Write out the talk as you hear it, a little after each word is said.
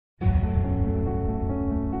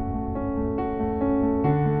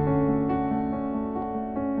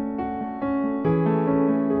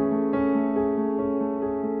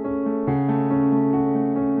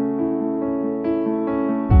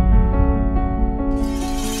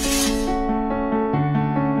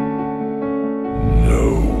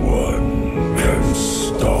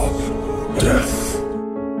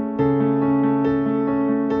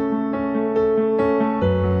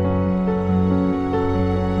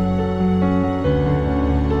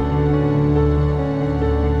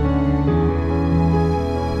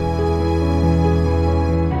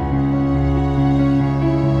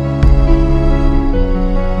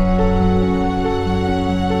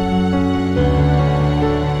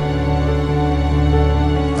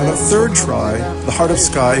third try, the heart of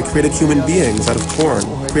sky created human beings out of corn,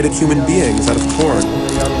 created human beings out of corn.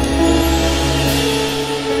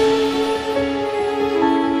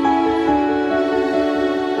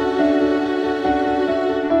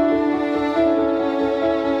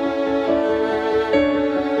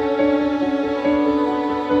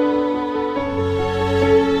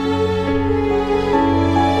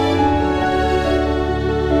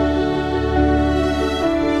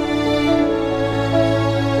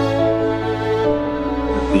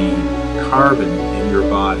 Carbon in your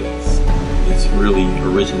bodies really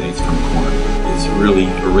originates from corn. Really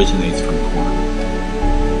originates from corn.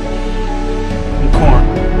 Corn.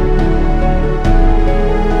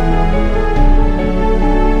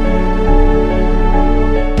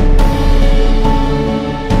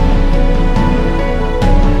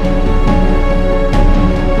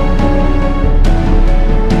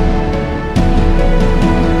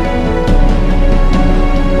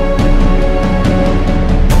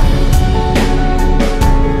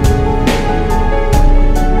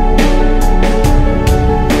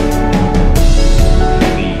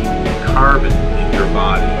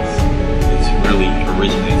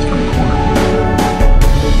 Originates from corn.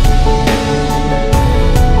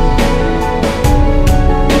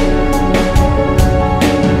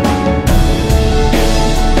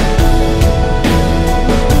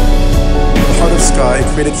 The heart of sky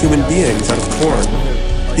created human beings out of corn.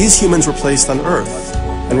 These humans were placed on Earth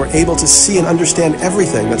and were able to see and understand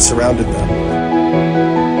everything that surrounded them.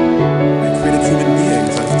 They created human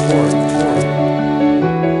beings out of corn.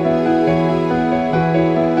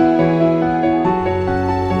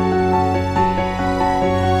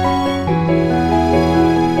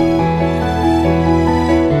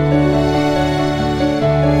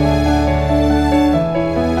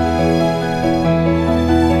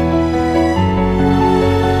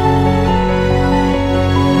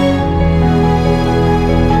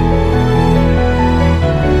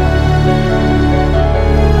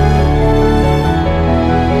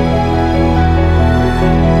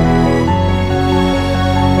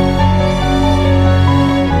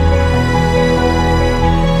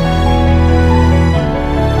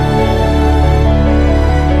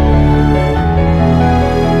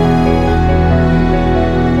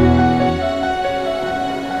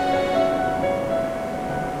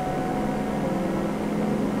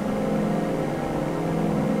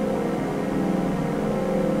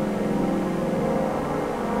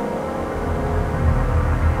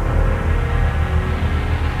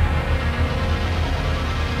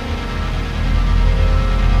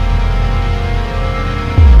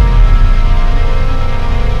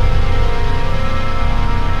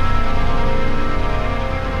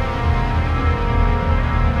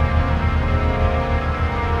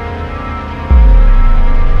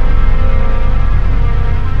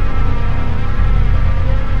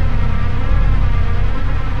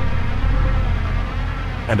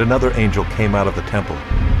 And another angel came out of the temple,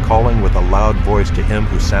 calling with a loud voice to him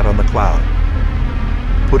who sat on the cloud,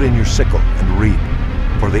 "Put in your sickle and reap,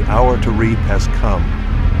 for the hour to reap has come,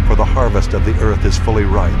 for the harvest of the earth is fully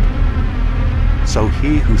ripe." So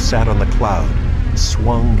he who sat on the cloud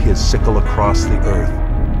swung his sickle across the earth,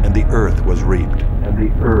 and the earth was reaped. And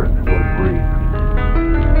the earth was reaped.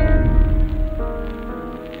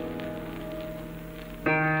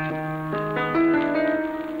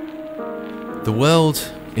 The world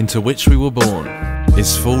into which we were born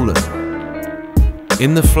is fallen.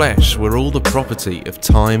 In the flesh we're all the property of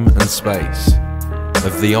time and space,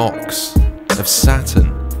 of the ox, of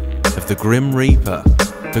Saturn, of the grim reaper,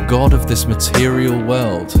 the god of this material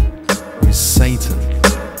world, who is Satan.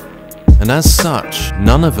 And as such,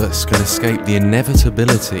 none of us can escape the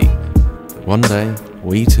inevitability that one day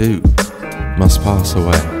we too must pass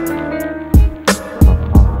away.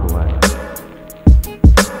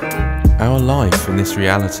 Our life in this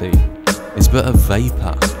reality is but a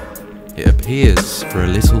vapour. It appears for a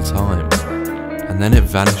little time, and then it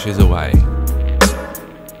vanishes away.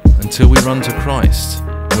 Until we run to Christ,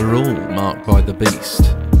 we're all marked by the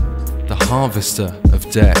beast, the harvester of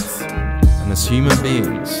death. And as human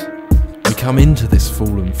beings, we come into this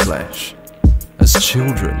fallen flesh as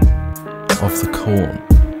children of the corn.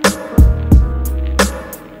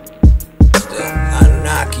 The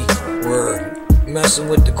Anunnaki were messing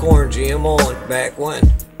with the corn GMO back when.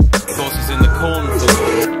 Of course, it's in the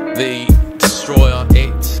cornfield, the destroyer,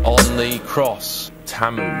 it on the cross,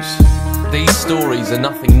 Tammuz. These stories are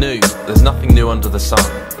nothing new. There's nothing new under the sun.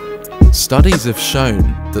 Studies have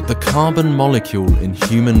shown that the carbon molecule in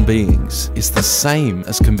human beings is the same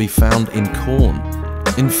as can be found in corn.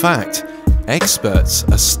 In fact, experts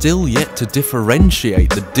are still yet to differentiate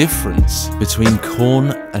the difference between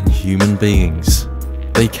corn and human beings.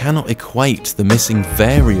 They cannot equate the missing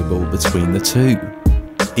variable between the two.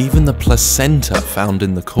 Even the placenta found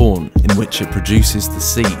in the corn, in which it produces the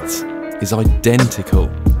seeds, is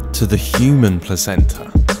identical to the human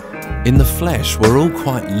placenta. In the flesh, we're all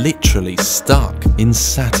quite literally stuck in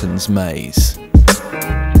Saturn's maze.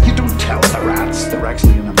 You don't tell the rats they're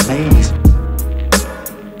actually in a maze.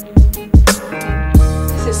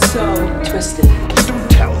 This is so twisted. You don't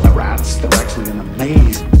tell the rats they're actually in a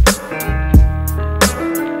maze.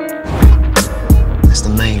 It's the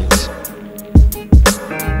maze.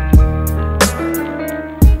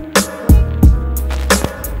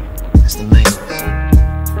 It's the maze.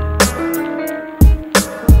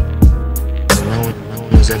 No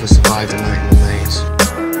one has ever survived a night in the maze.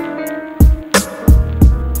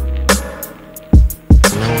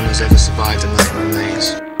 No one has ever survived a night in the maze.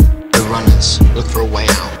 The runners look for a way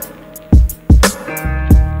out.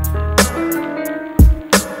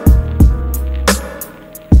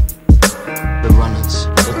 The runners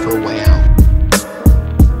look for a way out.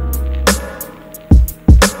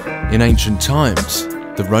 In ancient times,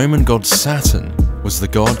 the Roman god Saturn was the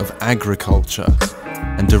god of agriculture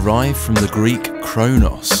and derived from the Greek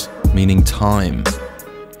chronos, meaning time.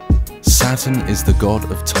 Saturn is the god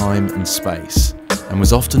of time and space, and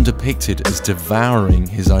was often depicted as devouring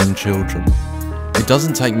his own children. It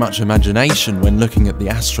doesn't take much imagination when looking at the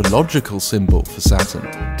astrological symbol for Saturn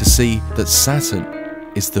to see that Saturn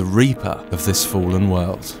is the reaper of this fallen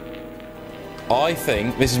world. I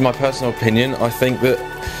think, this is my personal opinion, I think that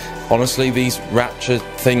honestly these rapture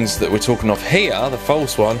things that we're talking of here, the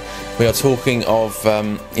false one, we are talking of,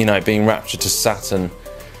 you know, being raptured to Saturn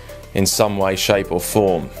in some way, shape or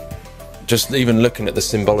form. Just even looking at the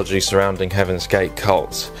symbology surrounding Heaven's Gate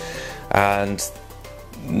cult, and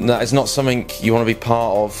that is not something you want to be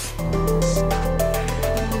part of.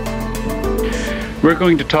 We're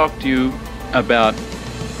going to talk to you about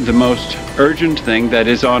the most urgent thing that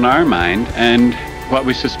is on our mind, and what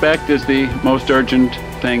we suspect is the most urgent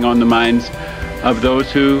thing on the minds of those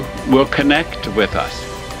who will connect with us.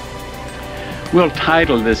 We'll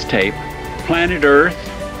title this tape, Planet Earth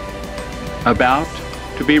About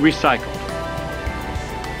to be Recycled.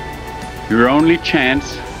 Your only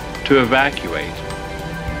chance to evacuate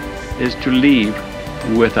is to leave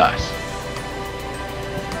with us.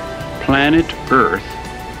 Planet Earth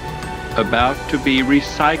about to be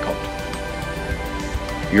recycled.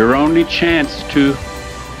 Your only chance to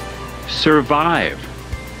survive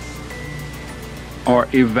or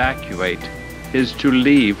evacuate is to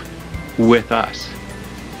leave with us.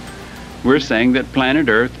 We're saying that planet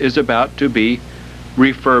Earth is about to be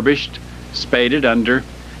refurbished, spaded under,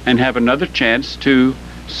 and have another chance to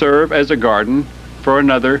serve as a garden for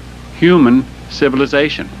another human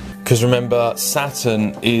civilization. Because remember,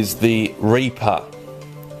 Saturn is the reaper,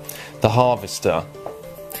 the harvester.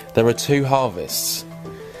 There are two harvests.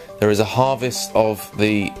 There is a harvest of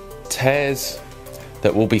the tares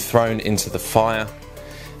that will be thrown into the fire,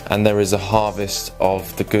 and there is a harvest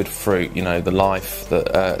of the good fruit, you know, the life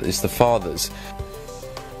that is the Father's.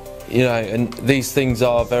 You know, and these things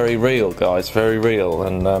are very real, guys, very real,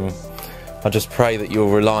 and I just pray that you'll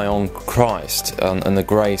rely on Christ and the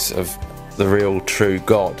grace of the real, true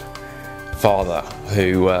God, Father,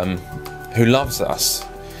 who loves us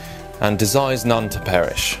and desires none to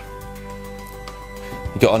perish.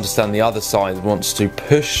 You've got to understand the other side wants to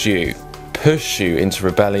push you into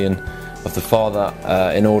rebellion of the Father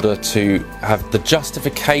in order to have the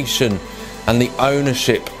justification and the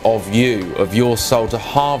ownership of you, of your soul, to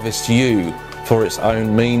harvest you for its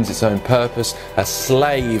own means, its own purpose, a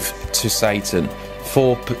slave to Satan,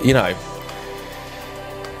 for, you know.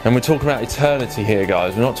 And we're talking about eternity here,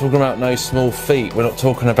 guys. We're not talking about no small feat. We're not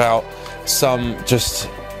talking about some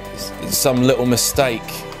little mistake.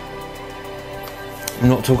 We're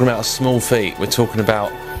not talking about a small feat. We're talking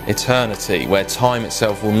about eternity, where time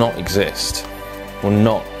itself will not exist. Will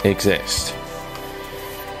not exist.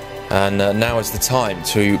 And now is the time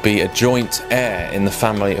to be a joint heir in the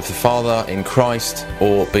family of the Father in Christ,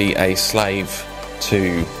 or be a slave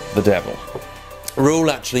to the devil. We're all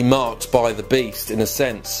actually marked by the beast, in a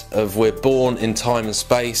sense of we're born in time and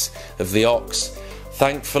space, of the ox.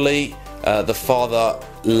 Thankfully, the Father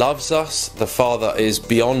loves us. The Father is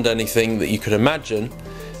beyond anything that you could imagine,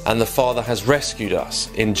 and the Father has rescued us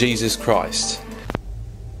in Jesus Christ.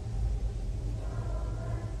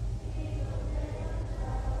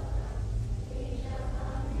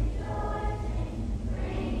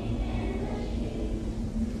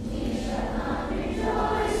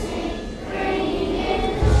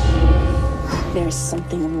 There's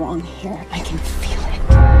something wrong here. I can feel it.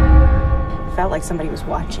 It felt like somebody was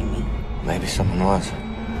watching me. Maybe someone was.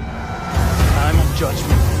 Time of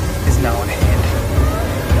judgment is now at hand.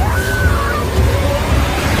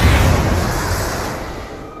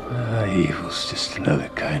 Evil's just another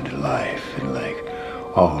kind of life, and like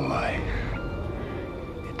all life,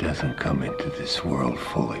 it doesn't come into this world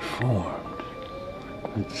fully formed.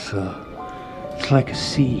 It's like a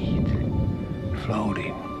seed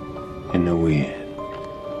floating in the wind.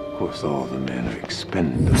 Of course, all the men are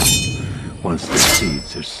expendable once the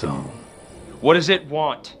seeds are sown. What does it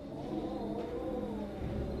want?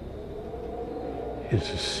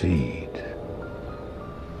 It's a seed.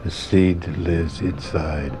 A seed that lives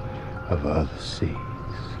inside of other seeds.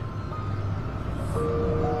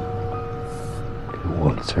 It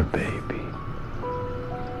wants her baby.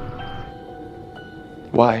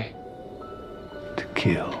 Why? To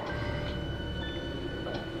kill.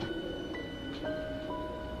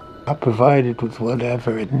 I provide it with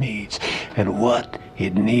whatever it needs, and what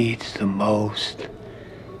it needs the most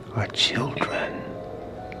are children.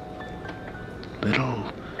 Little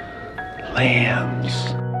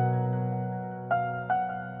lambs.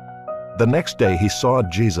 The next day he saw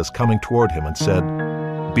Jesus coming toward him and said,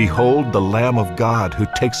 "Behold the Lamb of God who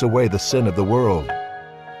takes away the sin of the world."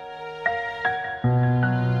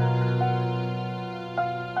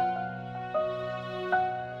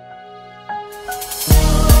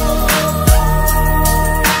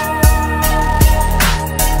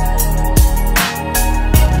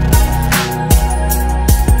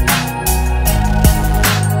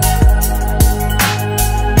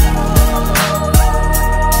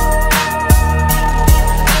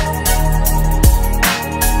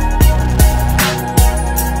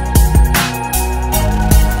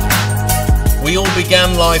 We all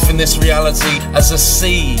began life in this reality as a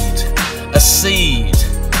seed,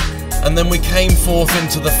 and then we came forth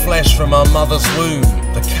into the flesh from our mother's womb,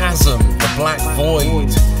 the chasm, the black void.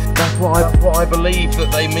 That's what I believe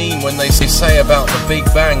that they mean when they say about the Big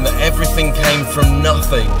Bang, that everything came from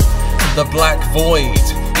nothing. The black void,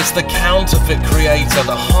 it's the counterfeit creator,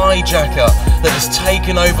 the hijacker that has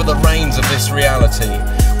taken over the reins of this reality.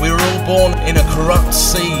 We were all born in a corrupt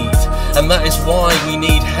seed, and that is why we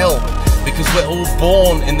need help. Because we're all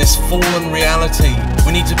born in this fallen reality.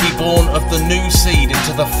 We need to be born of the new seed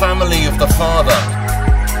into the family of the Father,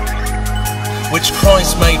 which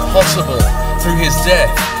Christ made possible through his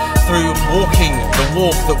death, through walking the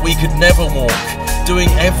walk that we could never walk, doing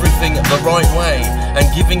everything the right way and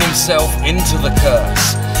giving himself into the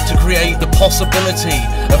curse to create the possibility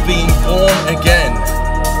of being born again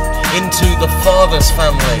into the Father's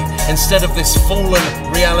family, instead of this fallen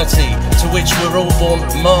reality to which we're all born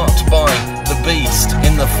marked by the beast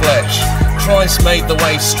in the flesh. Christ made the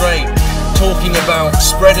way straight, talking about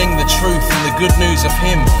spreading the truth and the good news of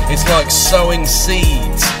him is like sowing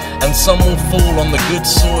seeds, and some will fall on the good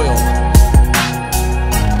soil.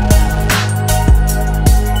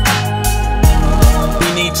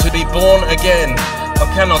 We need to be born again.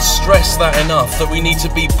 I cannot stress that enough, that we need to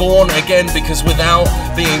be born again, because without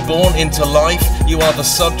being born into life, you are the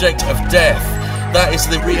subject of death. That is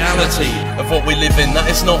the reality of what we live in. That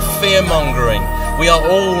is not fear-mongering. We are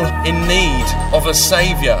all in need of a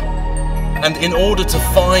saviour. And in order to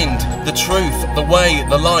find the truth, the way,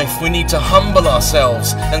 the life, we need to humble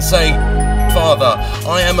ourselves and say, Father,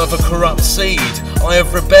 I am of a corrupt seed. I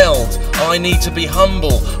have rebelled. I need to be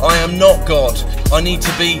humble. I am not God. I need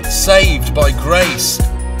to be saved by grace,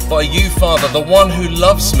 by you, Father, the one who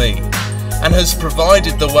loves me and has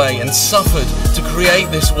provided the way and suffered to create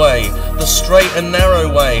this way, the straight and narrow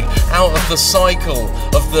way, out of the cycle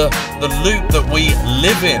of the loop that we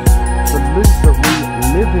live in. The loop that we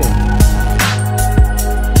live in.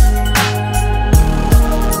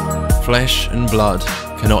 Flesh and blood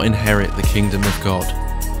cannot inherit the kingdom of God.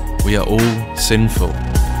 We are all sinful.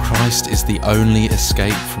 Christ is the only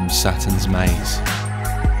escape from Satan's maze,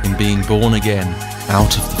 in being born again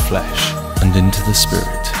out of the flesh and into the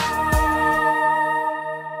Spirit.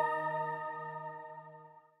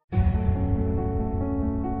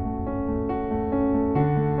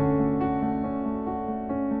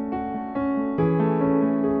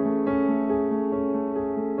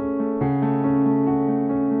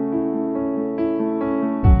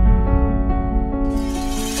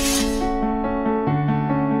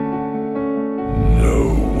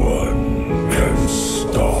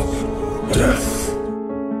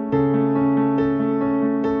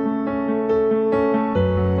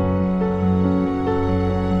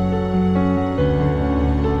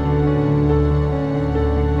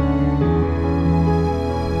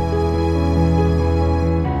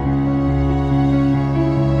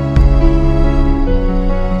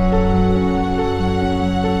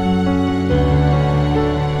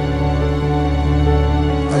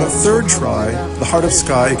 third try, the heart of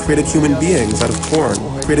sky created human beings out of corn,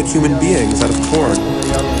 created human beings out of corn.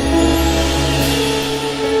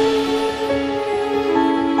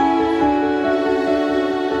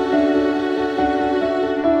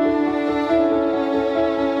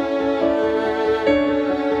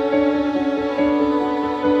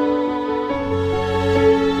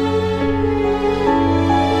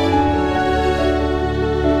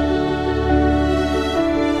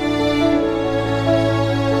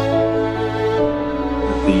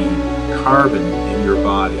 The carbon in your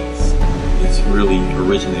bodies really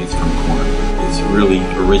originates from corn. It really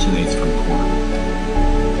originates from corn.